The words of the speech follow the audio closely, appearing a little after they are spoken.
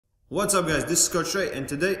What's up guys, this is Coach Ray and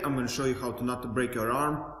today I'm going to show you how to not to break your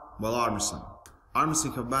arm while arm wrestling. Arm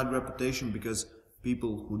wrestling have bad reputation because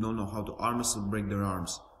people who don't know how to arm wrestle break their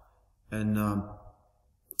arms. And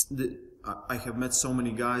I have met so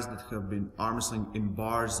many guys that have been arm wrestling in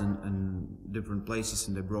bars and different places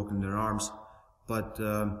and they've broken their arms. But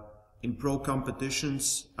in pro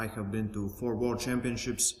competitions I have been to 4 world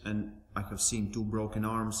championships and I have seen 2 broken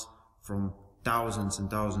arms from thousands and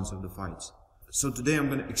thousands of the fights. So today I'm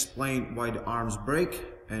going to explain why the arms break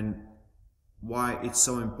and why it's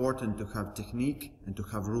so important to have technique and to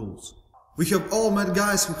have rules. We have all met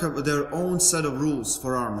guys who have their own set of rules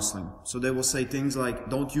for arm wrestling. So they will say things like,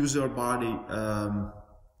 don't use your body,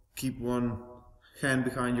 keep one hand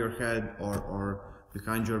behind your head or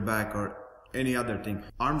behind your back or any other thing.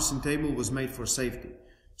 Arm wrestling table was made for safety.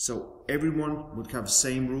 So everyone would have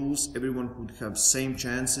same rules, everyone would have same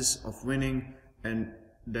chances of winning, and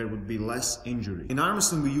there would be less injury. In arm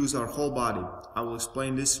wrestling we use our whole body. I will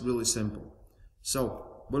explain this really simple.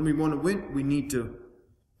 So when we want to win, we need to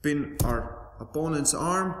pin our opponent's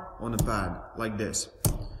arm on a pad like this.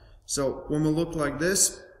 So when we look like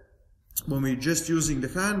this, when we're just using the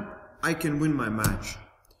hand, I can win my match.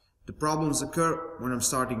 The problems occur when I'm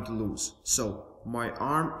starting to lose. So my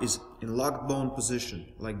arm is in locked bone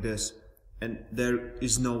position like this and there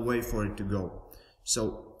is no way for it to go.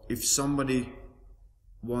 So if somebody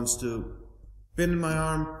wants to pin my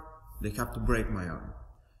arm, they have to break my arm.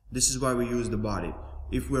 This is why we use the body.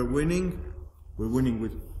 If we're winning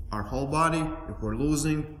with our whole body. If we're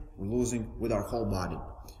losing with our whole body.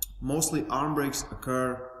 Mostly arm breaks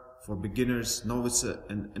occur for beginners, novices,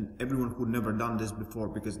 and everyone who never done this before,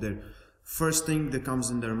 because their first thing that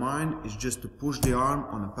comes in their mind is just to push the arm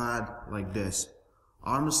on a pad like this.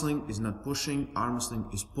 Arm wrestling is not pushing, arm wrestling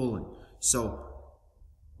is pulling. So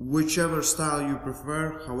whichever style you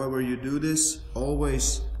prefer, however you do this,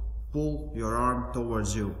 always pull your arm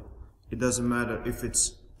towards you. It doesn't matter if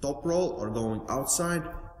it's top roll or going outside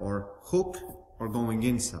or hook or going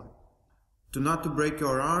inside. To not to break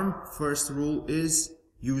your arm, first rule is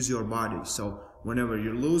use your body. So whenever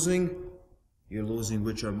you're losing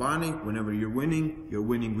with your body. Whenever you're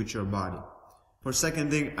winning with your body. For second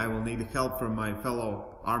thing, I will need help from my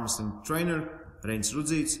fellow arm wrestling trainer, Reins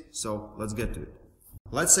Rudzīts, so let's get to it.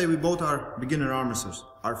 Let's say we both are beginner arm wrestlers.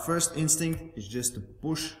 Our first instinct is just to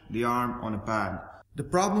push the arm on a pad. The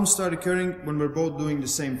problems start occurring when we're both doing the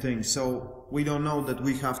same thing. So we don't know that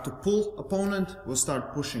we have to pull opponent, we'll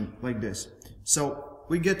start pushing like this. So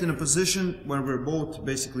we get in a position where we're both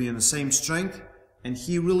basically in the same strength and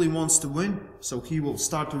he really wants to win, so he will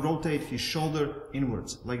start to rotate his shoulder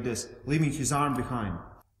inwards like this, leaving his arm behind.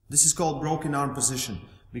 This is called broken arm position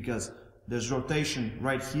because there's rotation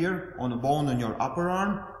right here on a bone on your upper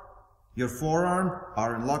arm. Your forearm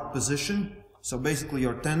are in locked position. So basically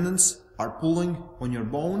your tendons are pulling on your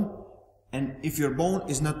bone. And if your bone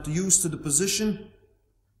is not used to the position,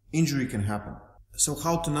 injury can happen. So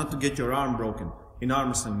how to not to get your arm broken in arm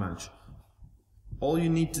wrestling match? All you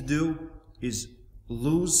need to do is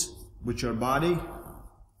lose with your body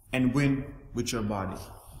and win with your body.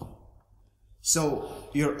 So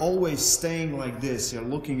you're always staying like this, you're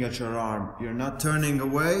looking at your arm, you're not turning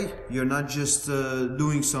away, you're not just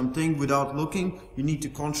doing something without looking, you need to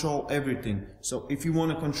control everything. So if you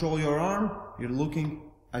want to control your arm, you're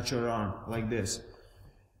looking at your arm like this.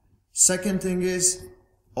 Second thing is,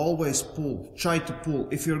 always pull, try to pull.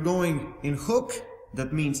 If you're going in hook,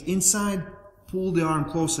 that means inside, pull the arm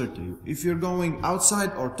closer to you. If you're going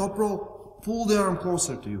outside or top roll, pull the arm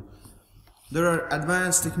closer to you. There are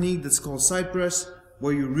advanced technique that's called side press,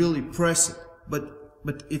 where you really press it, but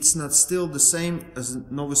it's not still the same as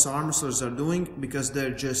novice arm wrestlers are doing, because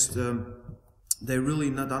they're just they're really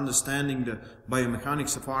not understanding the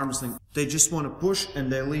biomechanics of arm wrestling. They just want to push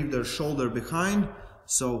and they leave their shoulder behind,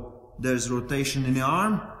 so there's rotation in the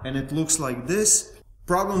arm and it looks like this.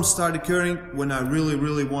 Problems start occurring when I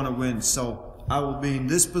really want to win. So I will be in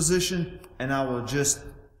this position and I will just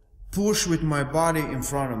push with my body in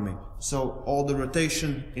front of me. So all the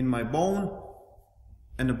rotation in my bone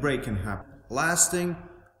and a break can happen. Last thing,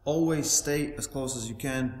 always stay as close as you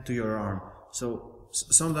can to your arm. So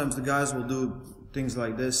sometimes the guys will do things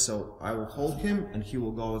like this. So I will hold him and he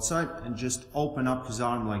will go outside and just open up his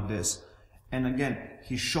arm like this. And again,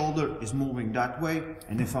 his shoulder is moving that way.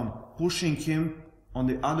 And if I'm pushing him on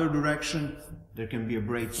the other direction, there can be a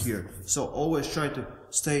break here. So always try to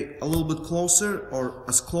stay a little bit closer or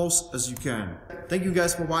as close as you can. Thank you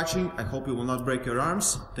guys for watching. I hope you will not break your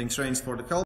arms. Thanks Reins for the help.